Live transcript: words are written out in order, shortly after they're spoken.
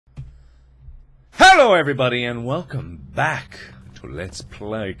Hello everybody and welcome back to Let's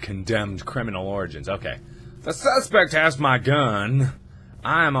Play Condemned Criminal Origins. Okay, the suspect has my gun.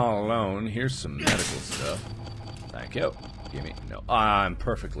 I'm all alone. Here's some medical stuff. Thank you. Gimme. No, I'm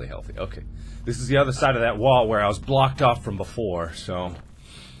perfectly healthy. Okay, this is the other side of that wall where I was blocked off from before, so...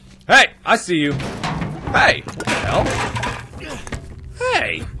 Hey! I see you! Hey! What the hell?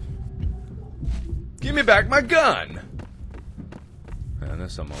 Hey! Give me back my gun! Man,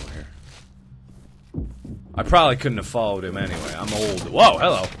 there's something over here. I probably couldn't have followed him anyway. I'm old. Whoa,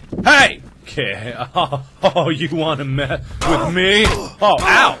 hello. Hey! Okay. Oh, you want to mess with me? Oh,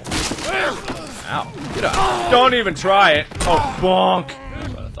 ow! Ow. Get up. Don't even try it. Oh, bonk.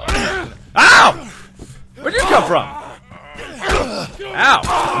 That's what I thought. Ow! Where'd you come from? Ow.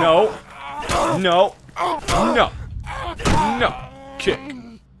 No. No. No. No. Kick.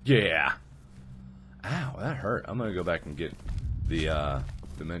 Yeah. Ow, that hurt. I'm gonna go back and get the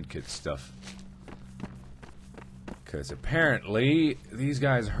medkit stuff. Because apparently, these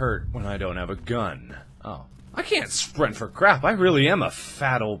guys hurt when I don't have a gun. Oh. I can't sprint for crap. I really am a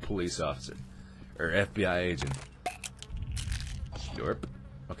fat old police officer. Or FBI agent. Slurp.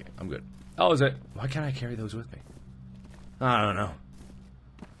 Okay, I'm good. Oh, is it? Why can't I carry those with me? I don't know.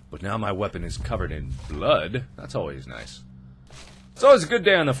 But now my weapon is covered in blood. That's always nice. It's always a good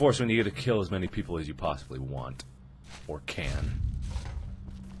day on the force when you get to kill as many people as you possibly want. Or can.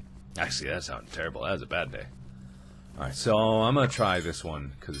 Actually, that sounds terrible. That was a bad day. Alright, so I'm gonna try this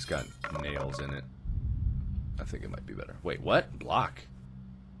one, because it's got nails in it. I think it might be better. Wait, what? Block?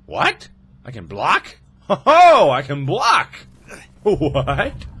 What? I can block? Oh, I can block!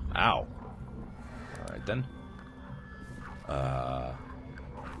 What? Ow. Alright then.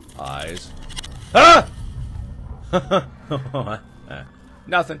 Eyes. Ah!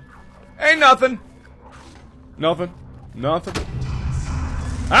 Nothing. Ain't nothing. Nothing. Nothing.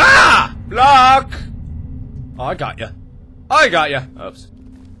 Ah! Block! Oh, I got ya. I got ya. Oops.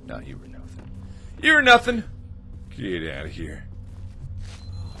 No, you were nothing. You were nothing. Get out of here.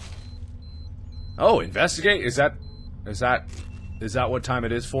 Oh, investigate? Is that what time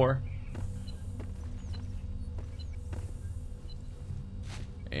it is for?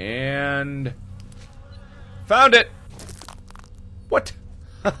 And found it. What?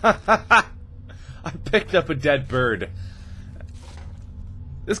 I picked up a dead bird.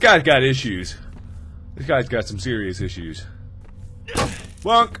 This guy's got issues. This guy's got some serious issues.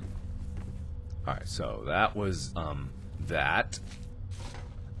 Bonk! Alright, so that was, that.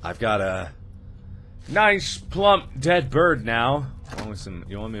 I've got a nice, plump, dead bird now. Along with some,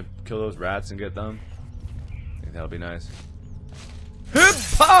 you want me to kill those rats and get them? I think that'll be nice.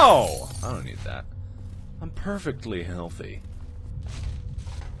 Hip-po! I don't need that. I'm perfectly healthy.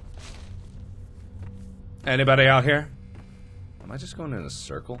 Anybody out here? Am I just going in a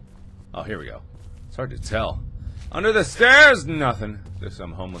circle? Oh, here we go. It's hard to tell. Under the stairs, nothing. There's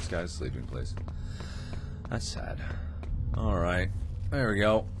some homeless guy's sleeping place. That's sad. Alright. There we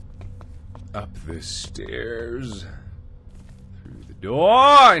go. Up the stairs. Through the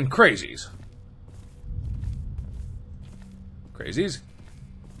door. And crazies. Crazies?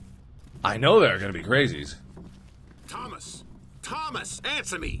 I know there are going to be crazies. Thomas! Thomas!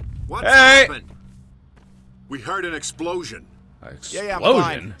 Answer me! What's Hey! happened? We heard an explosion. Yeah, I'm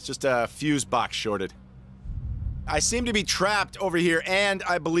fine. It's just a fuse box shorted. I seem to be trapped over here, and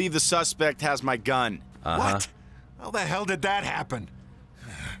I believe the suspect has my gun. What? How the hell did that happen?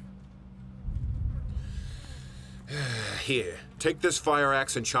 Here, take this fire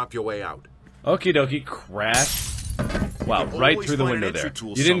axe and chop your way out. Okie dokie, crash. Wow, right through the window there.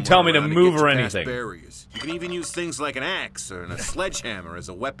 You didn't tell me to move or anything. Barriers. You can even use things like an axe or a sledgehammer as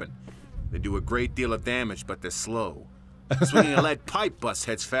a weapon. They do a great deal of damage, but they're slow. Swinging a lead pipe busts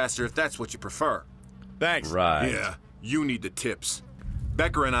heads faster if that's what you prefer. Thanks. Right. Yeah, you need the tips.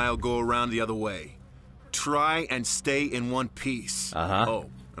 Becker and I'll go around the other way. Try and stay in one piece. Oh,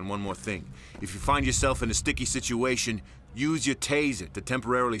 and one more thing. If you find yourself in a sticky situation, use your taser to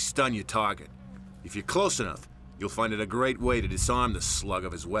temporarily stun your target. If you're close enough, you'll find it a great way to disarm the slug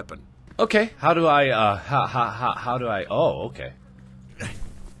of his weapon. Okay, how do I, how do I, oh, okay.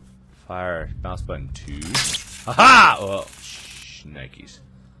 Fire, mouse button 2. Aha! Oh, shnikes.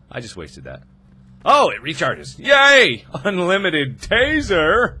 I just wasted that. Oh, it recharges. Yay! Unlimited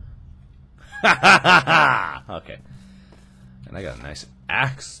taser! Ha ha ha ha! Okay. And I got a nice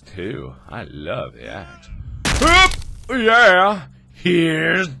axe, too. I love the axe. Whoop! Yeah!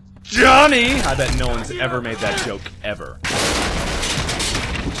 Here's Johnny! I bet no one's ever made that joke, ever.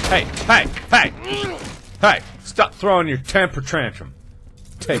 Hey! Hey! Hey! Hey! Stop throwing your temper tantrum.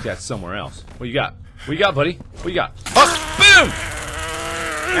 Take that somewhere else. What you got? What you got, buddy? What you got? Oh! Boom!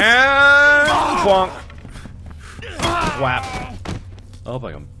 And Bonk. Whap. I hope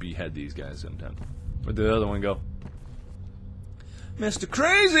I can behead these guys sometime. Where'd the other one go? Mr.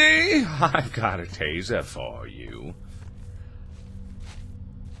 Crazy! I've got a taser for you.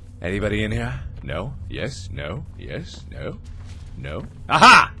 Anybody in here? No? Yes? No? Yes? No? No?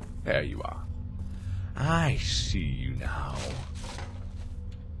 Aha! There you are. I see you now.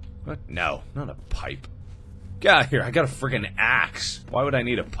 What? No, not a pipe. Get out of here, I got a friggin' axe. Why would I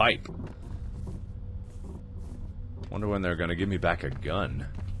need a pipe? Wonder when they're gonna give me back a gun.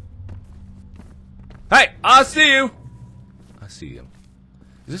 Hey! I see you! I see him.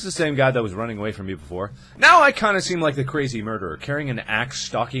 Is this the same guy that was running away from me before? Now I kinda seem like the crazy murderer, carrying an axe,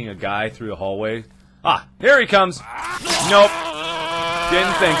 stalking a guy through the hallway. Ah, here he comes! Nope.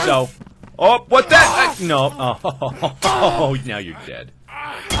 Didn't think so. Oh, what that? Nope. Oh, now you're dead.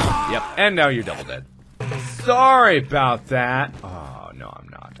 Yep, and now you're double dead. Sorry about that. Oh, no, I'm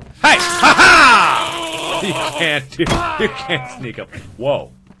not. Hey! Ha-ha! You can't sneak up.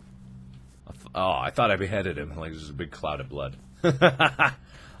 Whoa. Oh, I thought I beheaded him. Like, there's a big cloud of blood.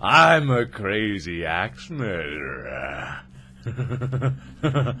 I'm a crazy axe murderer.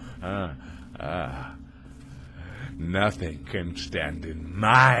 Nothing can stand in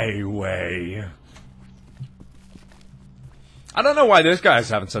my way. I don't know why this guy's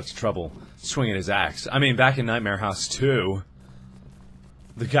having such trouble swinging his axe. I mean, back in Nightmare House 2,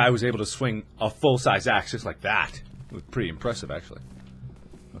 the guy was able to swing a full-size axe just like that. It was pretty impressive, actually.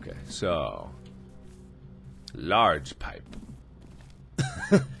 Okay, so... large pipe.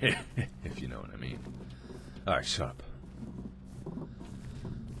 If you know what I mean. Alright, shut up.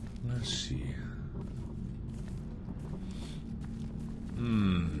 Let's see.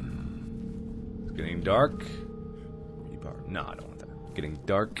 It's getting dark. No, I don't want that. It's getting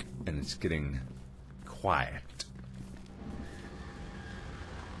dark, and it's getting quiet.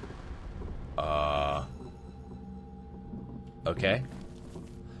 Okay.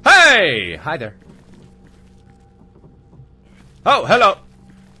 Hey! Hi there. Oh, hello!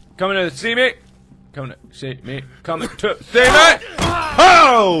 Coming to see me? Coming to see me? Coming to see me?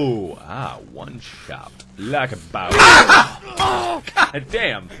 Oh! Ah, one shot. Like a bow. Ah! God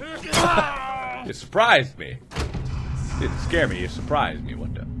damn! You surprised me. You didn't scare me, you surprised me.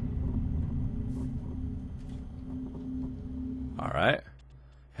 What the? Alright.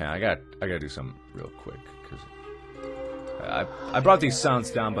 Hey, I gotta do something real quick, because I brought these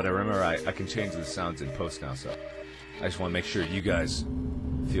sounds down, but I remember I can change the sounds in post now, so I just want to make sure you guys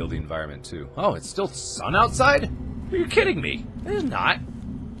feel the environment too. Oh, it's still sun outside? Are you kidding me? It's not.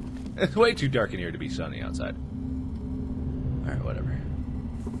 It's way too dark in here to be sunny outside. Alright, whatever.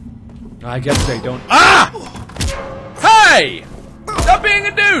 I guess they don't. Ah! Hey! Stop being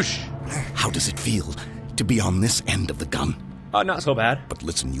a douche! How does it feel to be on this end of the gun? Not so bad. But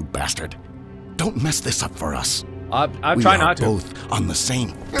listen, you bastard. Don't mess this up for us. I'm trying not to. We are both on the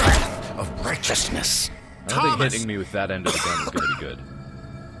same path of righteousness. I don't think hitting me with that end of the gun is going to be good.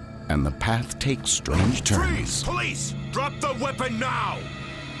 And the path takes strange turns. Freeze! Police! Drop the weapon now!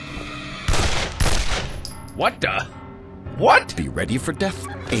 What the? What? Be ready for death,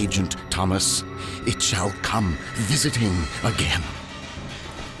 Agent Thomas. It shall come visiting again.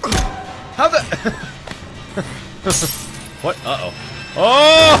 How the... What? Uh-oh.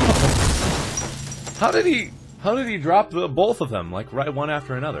 Oh! How did he drop both of them, like, right one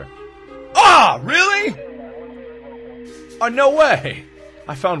after another? Ah! Really? Oh, no way!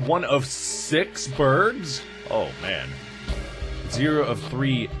 I found 1 of 6 birds? Oh, man. 0 of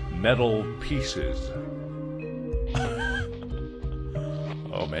 3 metal pieces.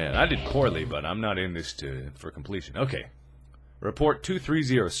 Oh, man. I did poorly, but I'm not in this for completion. Okay. Report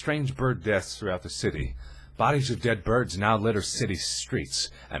 230. Strange bird deaths throughout the city. Bodies of dead birds now litter city streets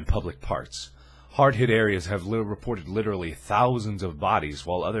and public parks. Hard-hit areas have reported literally thousands of bodies,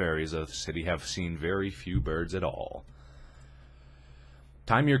 while other areas of the city have seen very few birds at all.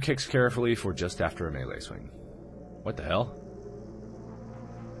 Time your kicks carefully for just after a melee swing. What the hell?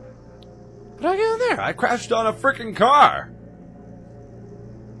 How did I get in there? I crashed on a freaking car!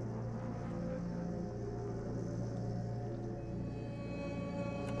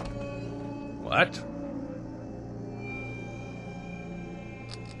 What?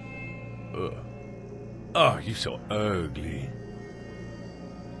 Ugh. Oh, you're so ugly.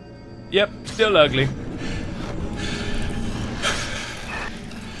 Yep, still ugly.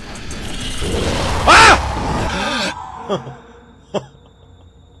 Ah!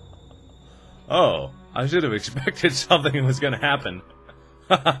 Oh, I should have expected something was going to happen.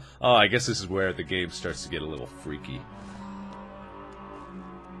 Oh, I guess this is where the game starts to get a little freaky.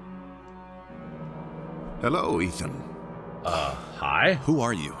 Hello, Ethan. Hi? Who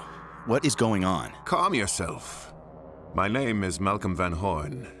are you? What is going on? Calm yourself. My name is Malcolm Van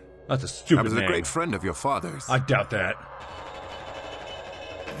Horn. That's a stupid I was name. a great friend of your father's. I doubt that.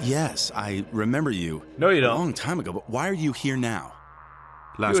 Yes, I remember you. No, you don't. A long time ago, but why are you here now?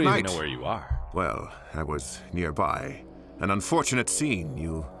 Last you don't night. even know where you are. Well, I was nearby. An unfortunate scene.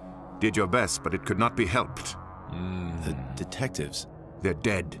 You did your best, but it could not be helped. The detectives. They're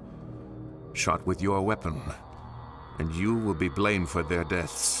dead. Shot with your weapon. And you will be blamed for their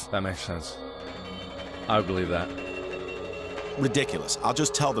deaths. That makes sense. I would believe that. Ridiculous. I'll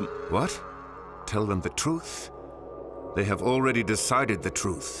just tell them. What? Tell them the truth? They have already decided the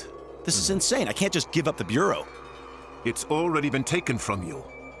truth. This is insane. I can't just give up the Bureau. It's already been taken from you.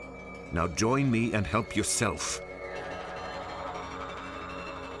 Now join me and help yourself.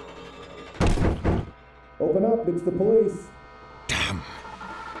 Open up, it's the police. Damn.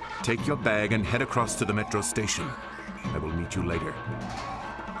 Take your bag and head across to the metro station. I will meet you later.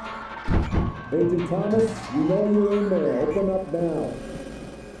 Agent Thomas, you know you're in there. Open up now.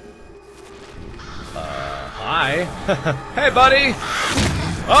 Hi. Hey, buddy.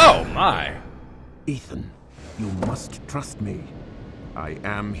 Oh, my. Ethan, you must trust me. I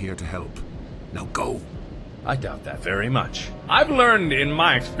am here to help. Now go. I doubt that very much. I've learned in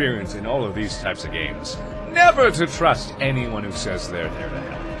my experience in all of these types of games never to trust anyone who says they're there to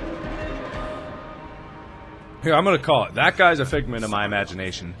help. Here, I'm gonna call it. That guy's a figment of my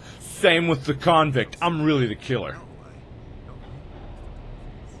imagination. Same with the convict. I'm really the killer.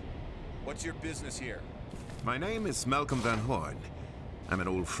 What's your business here? My name is Malcolm Van Horn. I'm an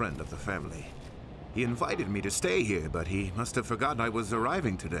old friend of the family. He invited me to stay here, but he must have forgotten I was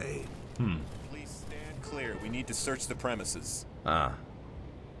arriving today. Please stand clear. We need to search the premises. Ah.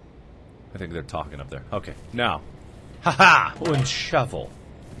 I think they're talking up there. Okay, now. Haha! One shovel.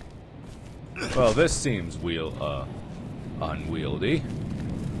 Well, this seems unwieldy.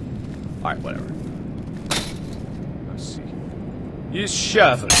 Alright, whatever. Let's see. You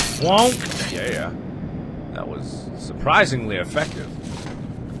shove it. Wonk! Yeah. That was surprisingly effective.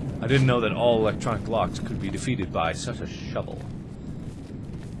 I didn't know that all electronic locks could be defeated by such a shovel.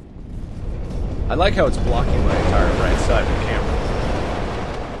 I like how it's blocking my entire right side of the camera.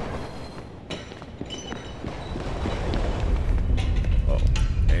 Oh.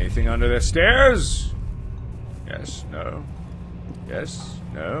 Anything under the stairs? Yes, no. Yes,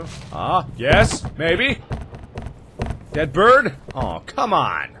 no. Ah, yes, maybe. Dead bird? Oh, come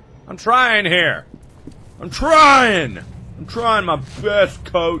on. I'm trying here. I'm trying my best,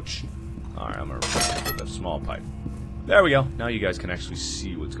 coach. Alright, I'm gonna replace it with a small pipe. There we go. Now you guys can actually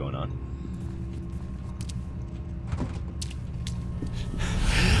see what's going on.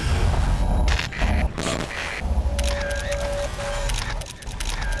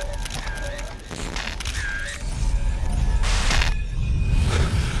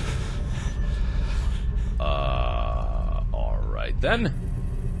 Alright then.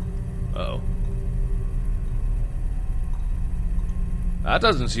 Uh-oh. That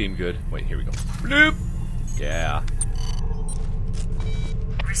doesn't seem good. Wait, here we go. Bloop! Yeah.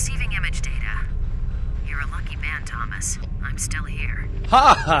 Receiving image data. You're a lucky man, Thomas. I'm still here.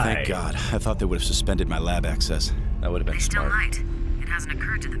 Hi! Thank God. I thought they would have suspended my lab access. That would have been They still smart. might. It hasn't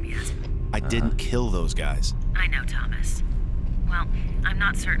occurred to them yet. I didn't kill those guys. I know, Thomas. Well, I'm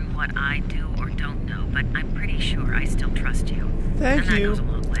not certain what I do or don't know, but I'm pretty sure I still trust you. Thank and that you. goes a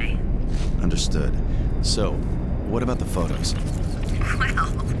long way. Understood. So, what about the photos?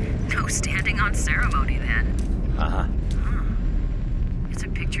 Well, no standing on ceremony then. Uh-huh. It's a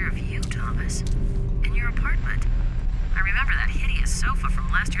picture of you, Thomas. In your apartment. I remember that hideous sofa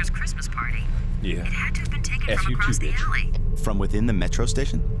from last year's Christmas party. Yeah. It had to have been taken F from you across too, the bitch. alley. From within the metro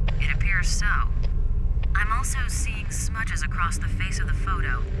station? It appears so. I'm also seeing smudges across the face of the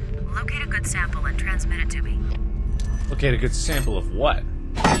photo. Locate a good sample and transmit it to me. Locate a good sample of what?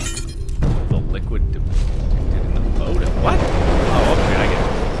 The liquid depicted in the photo. What? Oh, okay, I get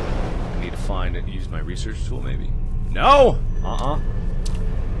it. I need to find it, use my research tool, maybe. No! Well,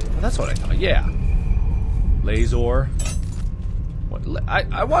 that's what I thought, yeah. Laser. What?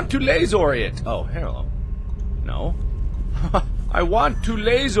 I want to laser it! Oh, hello. No. I want to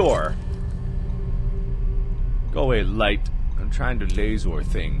laser! Go away, light. I'm trying to laser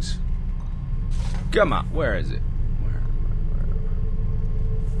things. Come on, where is it?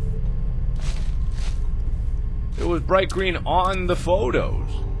 It was bright green on the photos.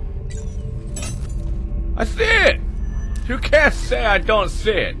 I see it! You can't say I don't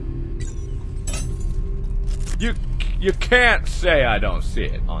see it. You can't say I don't see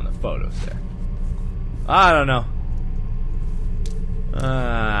it on the photos there. I don't know.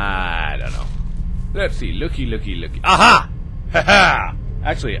 I don't know. Let's see. Looky. Aha! Ha ha!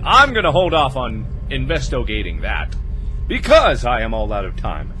 Actually, I'm gonna hold off on investigating that, because I am all out of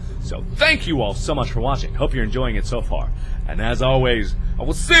time. So thank you all so much for watching. Hope you're enjoying it so far. And as always, I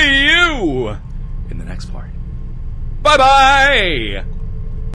will see you in the next part. Bye-bye!